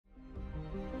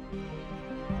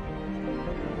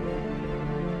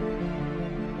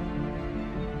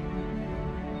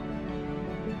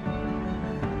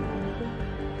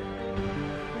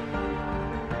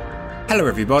Hello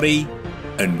everybody,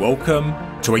 and welcome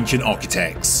to Ancient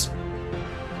Architects.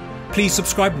 Please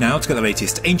subscribe now to get the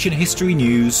latest ancient history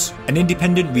news and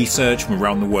independent research from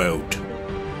around the world.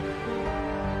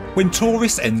 When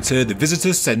tourists enter the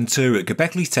Visitors Centre at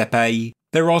Göbekli Tepe,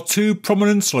 there are two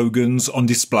prominent slogans on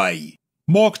display.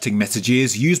 Marketing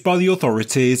messages used by the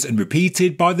authorities and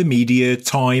repeated by the media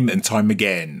time and time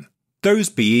again. Those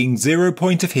being 0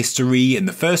 point of history and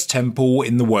the first temple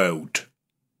in the world.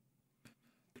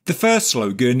 The first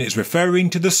slogan is referring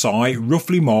to the site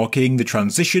roughly marking the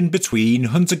transition between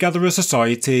hunter-gatherer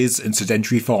societies and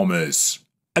sedentary farmers.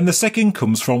 And the second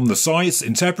comes from the site's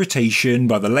interpretation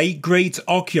by the late great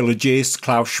archaeologist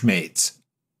Klaus Schmidt.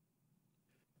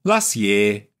 Last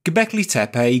year, Göbekli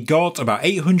Tepe got about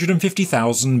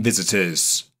 850,000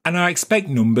 visitors, and I expect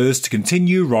numbers to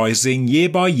continue rising year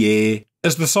by year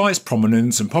as the site's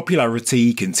prominence and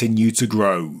popularity continue to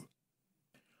grow.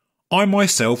 I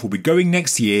myself will be going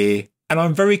next year, and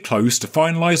I'm very close to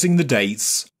finalising the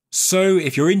dates, so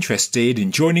if you're interested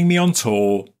in joining me on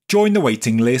tour, join the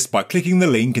waiting list by clicking the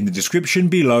link in the description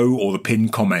below or the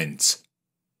pinned comment.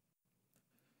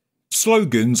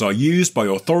 Slogans are used by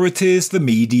authorities, the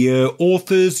media,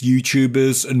 authors,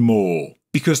 YouTubers and more,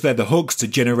 because they're the hooks to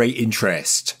generate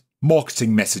interest.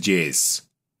 Marketing messages.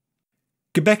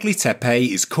 Göbekli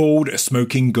Tepe is called a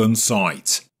smoking gun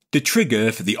site, the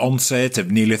trigger for the onset of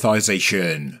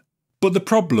Neolithisation. But the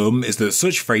problem is that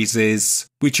such phrases,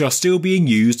 which are still being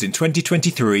used in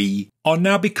 2023, are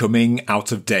now becoming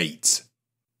out of date.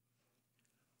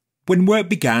 When work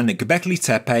began at Göbekli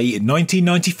Tepe in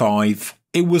 1995,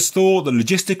 it was thought that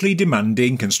logistically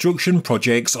demanding construction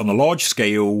projects on a large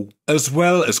scale, as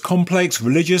well as complex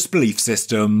religious belief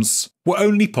systems, were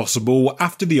only possible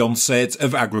after the onset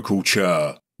of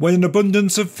agriculture, when an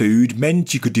abundance of food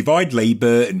meant you could divide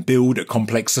labour and build a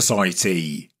complex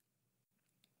society.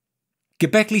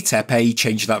 Göbekli Tepe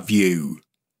changed that view.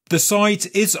 The site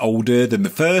is older than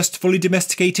the first fully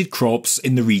domesticated crops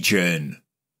in the region.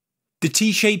 The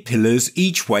T-shaped pillars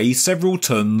each weigh several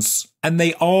tons, and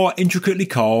they are intricately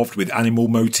carved with animal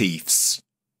motifs.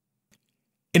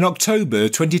 In October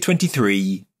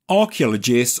 2023,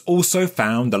 archaeologists also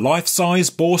found a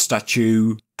life-size boar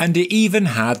statue, and it even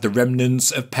had the remnants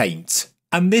of paint,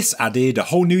 and this added a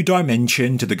whole new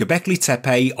dimension to the Göbekli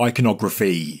Tepe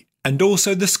iconography, and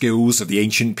also the skills of the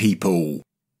ancient people.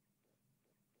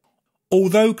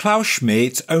 Although Klaus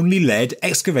Schmidt only led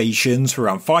excavations for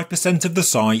around 5% of the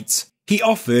site, he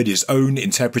offered his own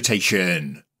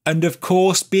interpretation. And of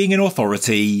course, being an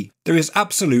authority, there is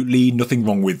absolutely nothing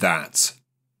wrong with that.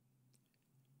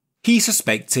 He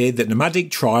suspected that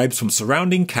nomadic tribes from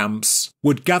surrounding camps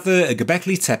would gather at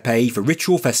Göbekli Tepe for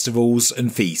ritual festivals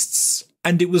and feasts,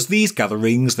 and it was these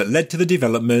gatherings that led to the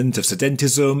development of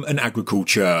sedentism and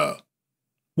agriculture.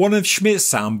 One of Schmidt's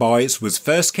soundbites was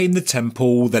 "First came the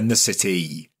temple, then the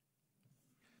city."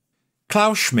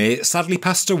 Klaus Schmidt sadly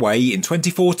passed away in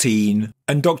 2014,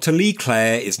 and Dr. Lee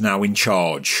Clare is now in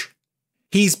charge.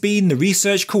 He's been the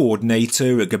research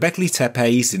coordinator at Göbekli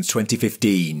Tepe since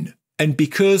 2015. And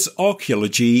because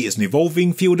archaeology is an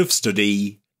evolving field of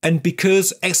study, and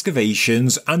because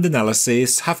excavations and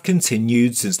analysis have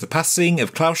continued since the passing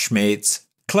of Klaus Schmidt,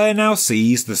 Clare now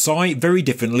sees the site very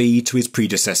differently to his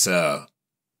predecessor.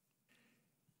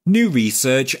 New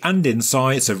research and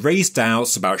insights have raised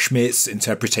doubts about Schmidt's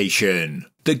interpretation,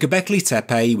 that Göbekli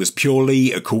Tepe was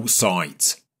purely a cult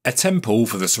site, a temple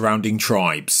for the surrounding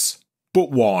tribes. But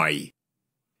why?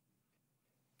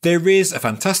 There is a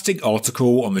fantastic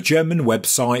article on the German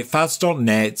website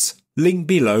faz.net, linked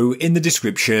below in the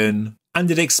description,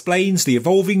 and it explains the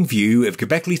evolving view of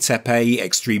Göbekli Tepe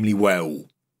extremely well.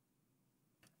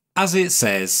 As it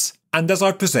says, and as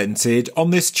I've presented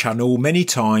on this channel many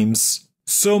times,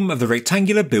 some of the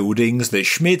rectangular buildings that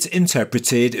Schmidt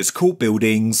interpreted as cult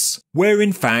buildings were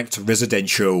in fact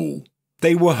residential.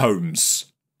 They were homes.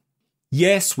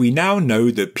 Yes, we now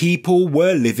know that people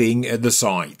were living at the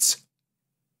site.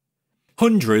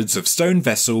 Hundreds of stone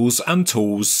vessels and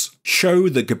tools show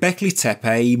that Göbekli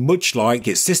Tepe, much like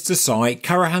its sister site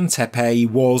Karahan Tepe,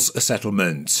 was a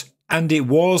settlement, and it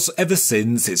was ever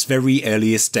since its very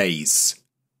earliest days.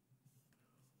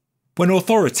 When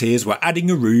authorities were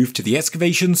adding a roof to the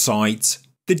excavation site,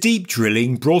 the deep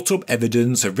drilling brought up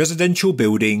evidence of residential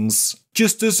buildings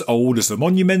just as old as the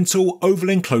monumental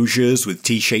oval enclosures with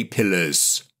T-shaped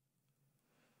pillars.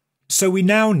 So we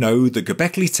now know that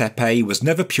Göbekli Tepe was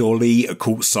never purely a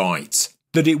cult site,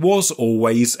 that it was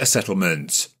always a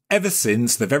settlement, ever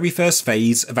since the very first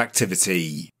phase of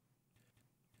activity.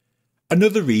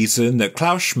 Another reason that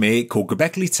Klaus Schmidt called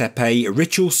Göbekli Tepe a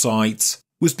ritual site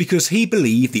was because he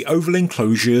believed the oval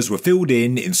enclosures were filled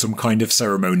in some kind of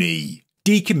ceremony,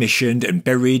 decommissioned and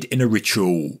buried in a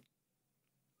ritual.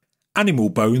 Animal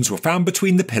bones were found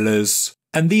between the pillars,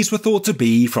 and these were thought to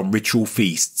be from ritual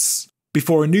feasts.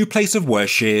 Before a new place of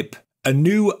worship, a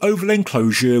new oval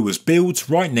enclosure was built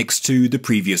right next to the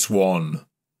previous one.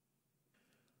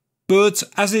 But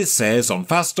as it says on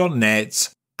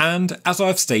fast.net, and as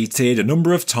I've stated a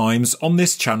number of times on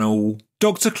this channel,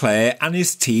 Dr. Clare and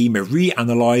his team have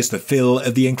reanalysed the fill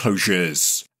of the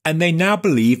enclosures, and they now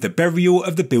believe the burial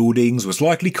of the buildings was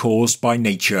likely caused by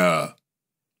nature.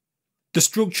 The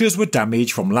structures were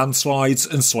damaged from landslides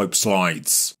and slope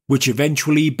slides, which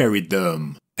eventually buried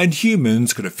them, and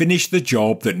humans could have finished the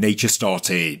job that nature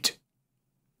started.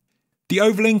 The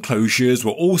oval enclosures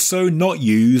were also not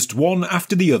used one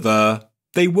after the other,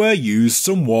 they were used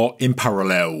somewhat in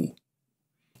parallel.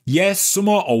 Yes, some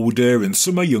are older and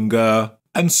some are younger,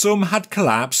 and some had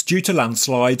collapsed due to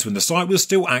landslides when the site was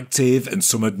still active and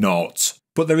some had not,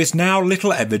 but there is now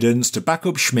little evidence to back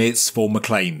up Schmidt's former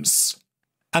claims.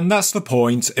 And that's the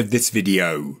point of this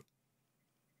video.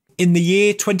 In the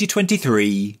year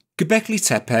 2023, Göbekli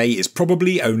Tepe is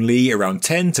probably only around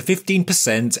 10 to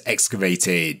 15%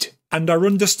 excavated, and our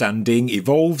understanding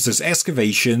evolves as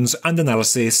excavations and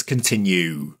analysis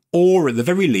continue, or at the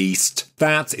very least,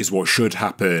 that is what should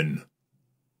happen.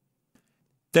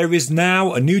 There is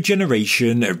now a new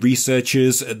generation of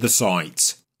researchers at the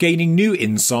site, gaining new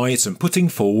insights and putting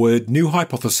forward new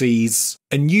hypotheses,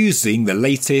 and using the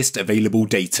latest available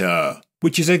data,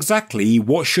 which is exactly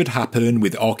what should happen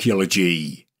with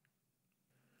archaeology.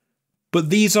 But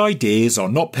these ideas are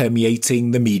not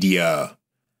permeating the media.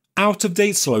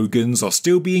 Out-of-date slogans are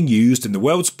still being used in the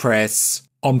world's press,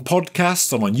 on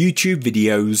podcasts and on YouTube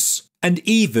videos, and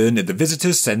even at the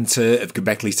Visitors Centre of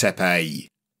Göbekli Tepe.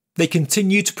 They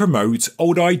continue to promote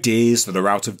old ideas that are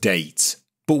out of date,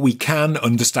 but we can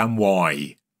understand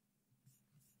why.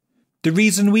 The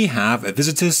reason we have a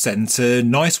visitors centre,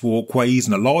 nice walkways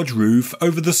and a large roof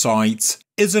over the site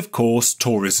is of course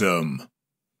tourism.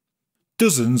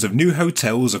 Dozens of new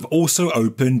hotels have also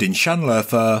opened in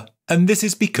Şanlıurfa, and this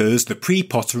is because the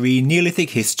pre-pottery Neolithic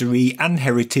history and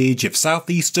heritage of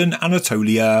southeastern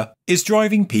Anatolia is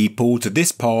driving people to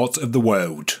this part of the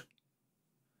world.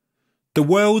 The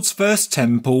world's first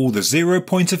temple, the 0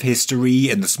 point of history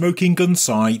and the smoking gun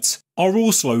site are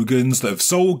all slogans that have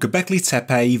sold Göbekli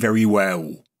Tepe very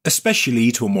well,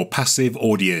 especially to a more passive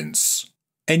audience.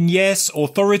 And yes,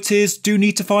 authorities do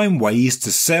need to find ways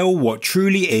to sell what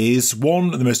truly is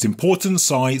one of the most important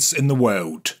sites in the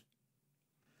world.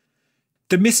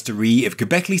 The mystery of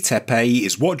Göbekli Tepe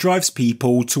is what drives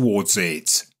people towards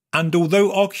it, and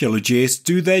although archaeologists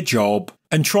do their job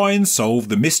and try and solve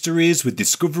the mysteries with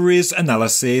discoveries,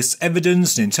 analysis,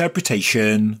 evidence and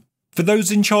interpretation, for those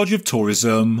in charge of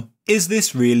tourism, is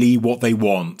this really what they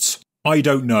want? I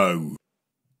don't know.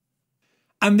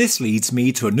 And this leads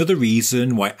me to another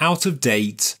reason why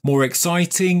out-of-date, more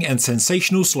exciting and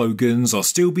sensational slogans are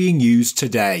still being used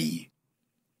today.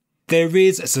 There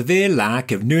is a severe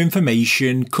lack of new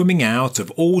information coming out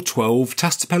of all 12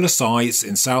 Tastapela sites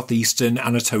in southeastern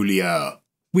Anatolia.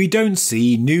 We don't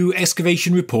see new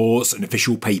excavation reports and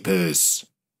official papers.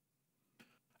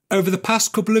 Over the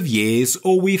past couple of years,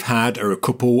 all we've had are a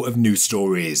couple of news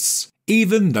stories,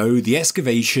 even though the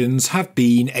excavations have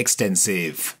been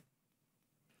extensive.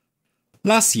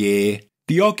 Last year,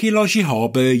 the Archaeology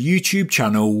Harbour YouTube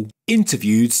channel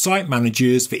interviewed site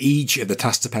managers for each of the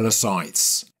Tastapela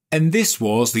sites, and this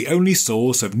was the only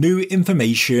source of new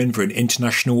information for an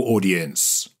international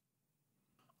audience.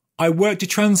 I worked to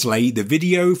translate the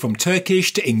video from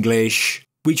Turkish to English,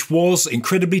 which was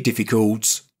incredibly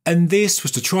difficult, and this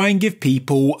was to try and give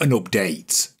people an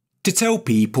update, to tell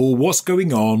people what's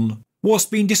going on, what's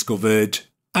been discovered,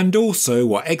 and also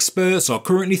what experts are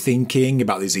currently thinking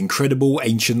about these incredible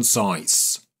ancient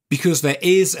sites, because there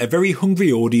is a very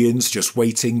hungry audience just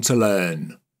waiting to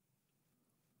learn.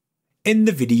 In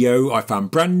the video, I found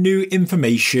brand new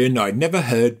information I'd never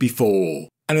heard before,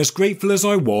 and as grateful as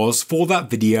I was for that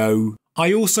video,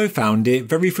 I also found it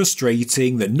very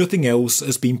frustrating that nothing else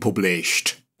has been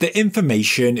published. The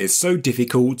information is so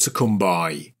difficult to come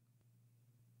by.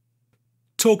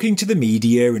 Talking to the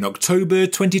media in October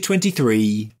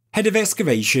 2023, Head of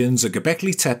Excavations at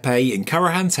Göbekli Tepe in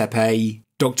Karahan Tepe,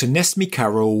 Dr. Nesmi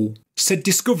Carroll, said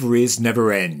discoveries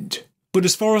never end, but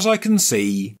as far as I can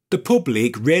see, the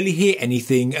public rarely hear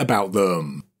anything about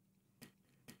them.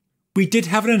 We did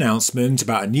have an announcement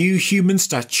about a new human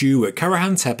statue at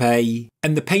Karahan Tepe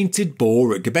and the painted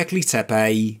boar at Göbekli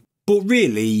Tepe, but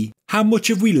really, how much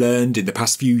have we learned in the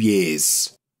past few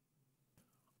years?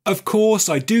 Of course,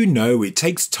 I do know it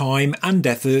takes time and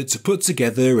effort to put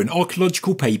together an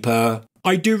archaeological paper.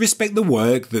 I do respect the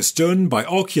work that's done by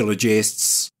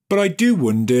archaeologists, but I do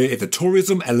wonder if the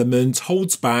tourism element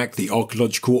holds back the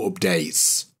archaeological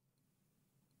updates.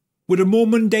 Would a more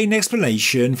mundane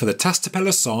explanation for the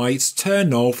Tastapella sites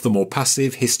turn off the more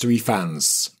passive history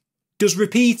fans? Does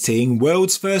repeating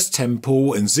world's first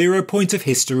temple and 0 point of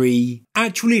history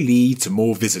actually lead to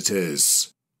more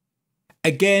visitors?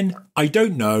 Again, I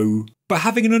don't know, but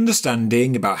having an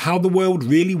understanding about how the world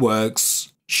really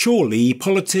works, surely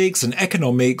politics and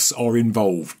economics are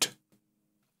involved.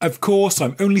 Of course,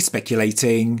 I'm only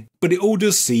speculating, but it all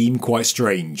does seem quite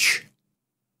strange.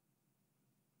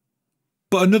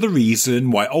 But another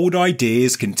reason why old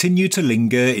ideas continue to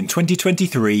linger in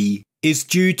 2023 is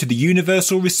due to the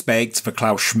universal respect for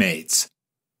Klaus Schmidt.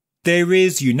 There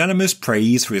is unanimous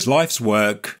praise for his life's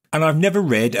work, and I've never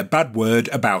read a bad word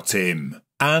about him,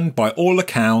 and by all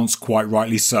accounts quite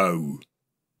rightly so.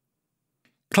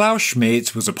 Klaus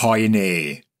Schmidt was a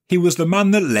pioneer. He was the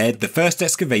man that led the first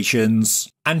excavations,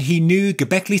 and he knew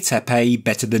Göbekli Tepe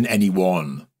better than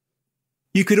anyone.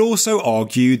 You could also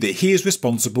argue that he is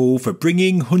responsible for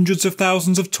bringing hundreds of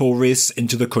thousands of tourists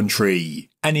into the country,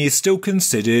 and he is still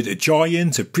considered a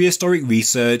giant of prehistoric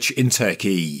research in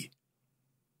Turkey.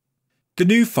 The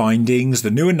new findings,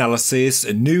 the new analysis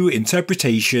and new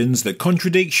interpretations that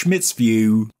contradict Schmidt's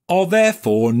view are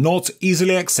therefore not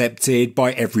easily accepted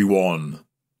by everyone.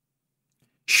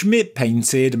 Schmidt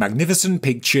painted a magnificent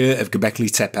picture of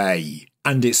Göbekli Tepe,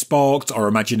 and it sparked our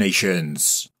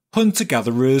imaginations.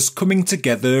 Hunter-gatherers coming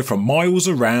together from miles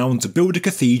around to build a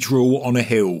cathedral on a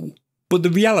hill. But the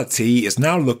reality is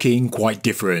now looking quite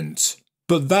different.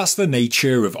 But that's the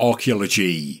nature of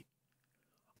archaeology.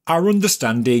 Our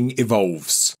understanding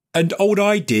evolves, and old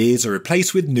ideas are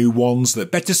replaced with new ones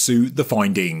that better suit the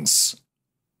findings.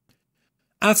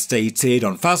 As stated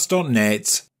on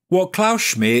Faz.net, what Klaus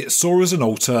Schmidt saw as an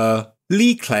altar,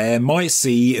 Lee Clare might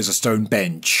see as a stone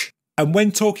bench, and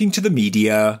when talking to the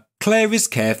media, Clare is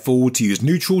careful to use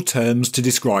neutral terms to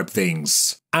describe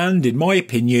things, and in my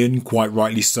opinion quite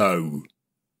rightly so.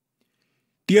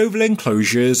 The oval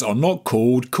enclosures are not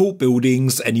called cult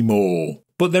buildings anymore,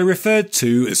 but they're referred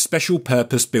to as special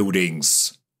purpose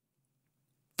buildings.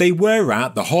 They were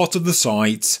at the heart of the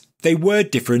site, they were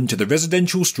different to the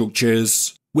residential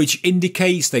structures, which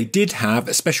indicates they did have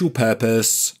a special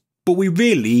purpose, but we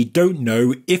really don't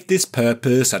know if this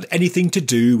purpose had anything to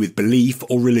do with belief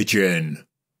or religion.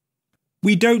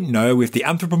 We don't know if the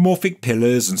anthropomorphic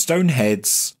pillars and stone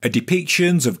heads are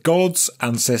depictions of gods,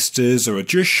 ancestors, or are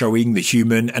just showing the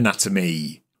human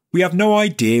anatomy. We have no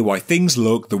idea why things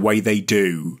look the way they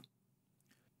do.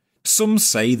 Some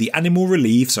say the animal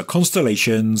reliefs are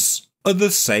constellations,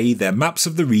 others say they're maps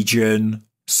of the region,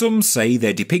 some say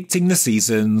they're depicting the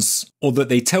seasons, or that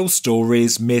they tell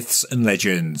stories, myths and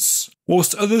legends,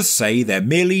 whilst others say they're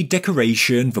merely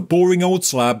decoration for boring old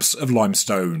slabs of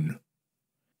limestone.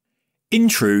 In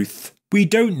truth, we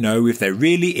don't know if there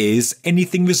really is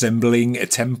anything resembling a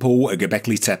temple at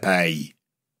Göbekli Tepe.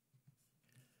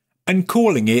 And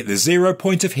calling it the 0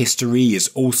 point of history is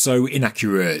also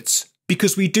inaccurate,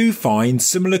 because we do find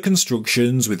similar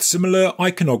constructions with similar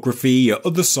iconography at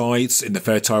other sites in the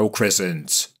Fertile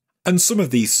Crescent. And some of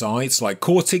these sites like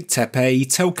Kortik Tepe,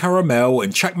 Tel Caramel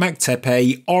and Çakmak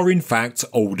Tepe are in fact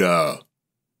older.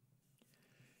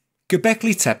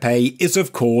 Göbekli Tepe is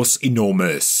of course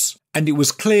enormous, and it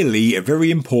was clearly a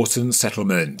very important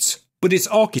settlement, but its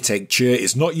architecture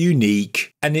is not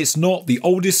unique and it's not the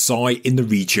oldest site in the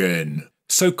region,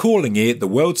 so calling it the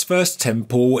world's first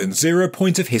temple and 0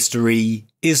 point of history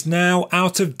is now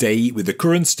out of date with the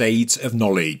current state of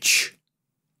knowledge.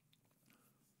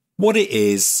 What it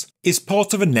is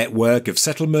part of a network of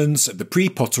settlements of the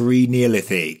pre-pottery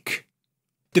Neolithic.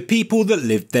 The people that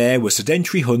lived there were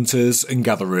sedentary hunters and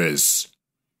gatherers.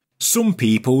 Some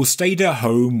people stayed at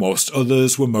home whilst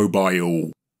others were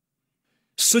mobile.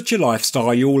 Such a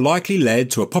lifestyle likely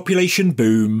led to a population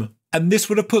boom, and this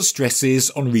would have put stresses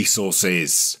on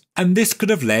resources, and this could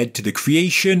have led to the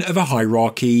creation of a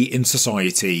hierarchy in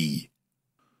society.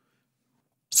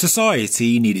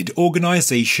 Society needed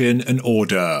organisation and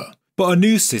order, but a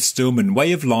new system and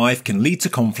way of life can lead to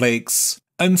conflicts,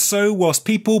 and so whilst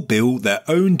people built their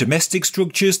own domestic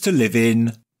structures to live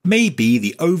in, maybe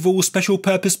the oval special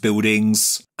purpose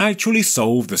buildings actually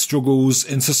solve the struggles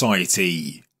in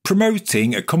society,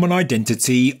 promoting a common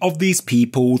identity of these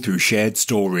people through shared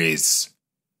stories.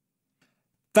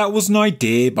 That was an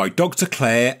idea by Dr.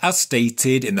 Clare as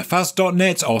stated in the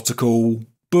Faz.net article,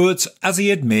 but as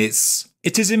he admits,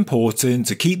 it is important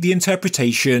to keep the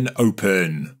interpretation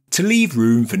open, to leave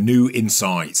room for new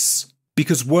insights.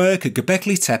 because work at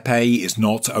Göbekli Tepe is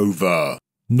not over,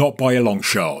 not by a long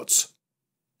shot.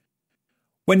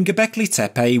 When Göbekli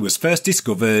Tepe was first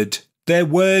discovered, there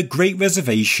were great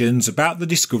reservations about the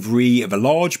discovery of a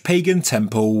large pagan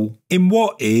temple in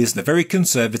what is the very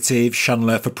conservative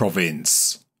Şanlıurfa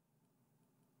province.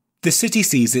 The city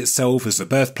sees itself as the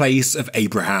birthplace of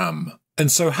Abraham,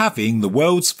 and so having the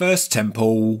world's first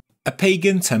temple, a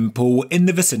pagan temple in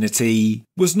the vicinity,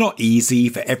 was not easy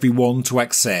for everyone to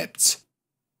accept.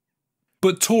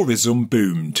 But tourism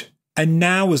boomed, and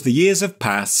now as the years have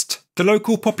passed, the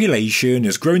local population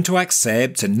has grown to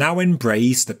accept and now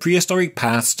embrace the prehistoric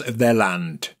past of their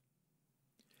land.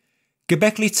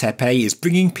 Göbekli Tepe is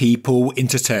bringing people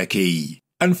into Turkey,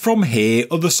 and from here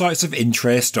other sites of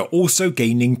interest are also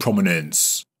gaining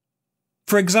prominence.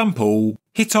 For example,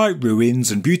 Hittite ruins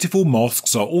and beautiful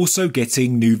mosques are also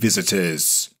getting new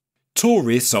visitors.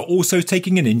 Tourists are also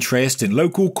taking an interest in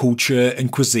local culture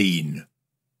and cuisine.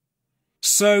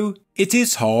 So, it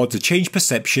is hard to change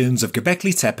perceptions of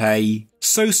Göbekli Tepe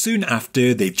so soon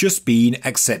after they've just been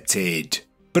accepted.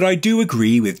 But I do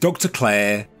agree with Dr.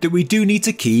 Claire that we do need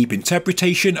to keep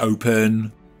interpretation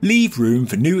open, leave room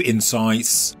for new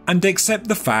insights, and accept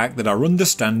the fact that our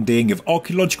understanding of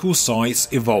archaeological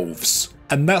sites evolves,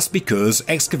 and that's because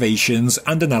excavations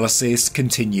and analysis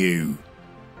continue.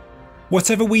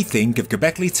 Whatever we think of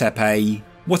Göbekli Tepe,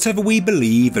 whatever we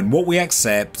believe and what we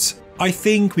accept, I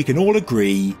think we can all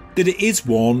agree that it is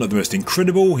one of the most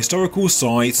incredible historical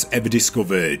sites ever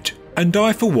discovered, and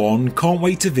I for one can't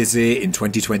wait to visit in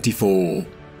 2024.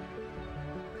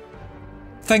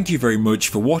 Thank you very much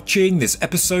for watching this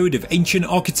episode of Ancient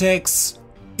Architects.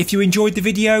 If you enjoyed the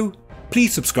video,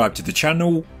 please subscribe to the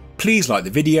channel, please like the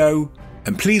video,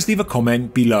 and please leave a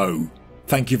comment below.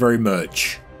 Thank you very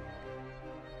much.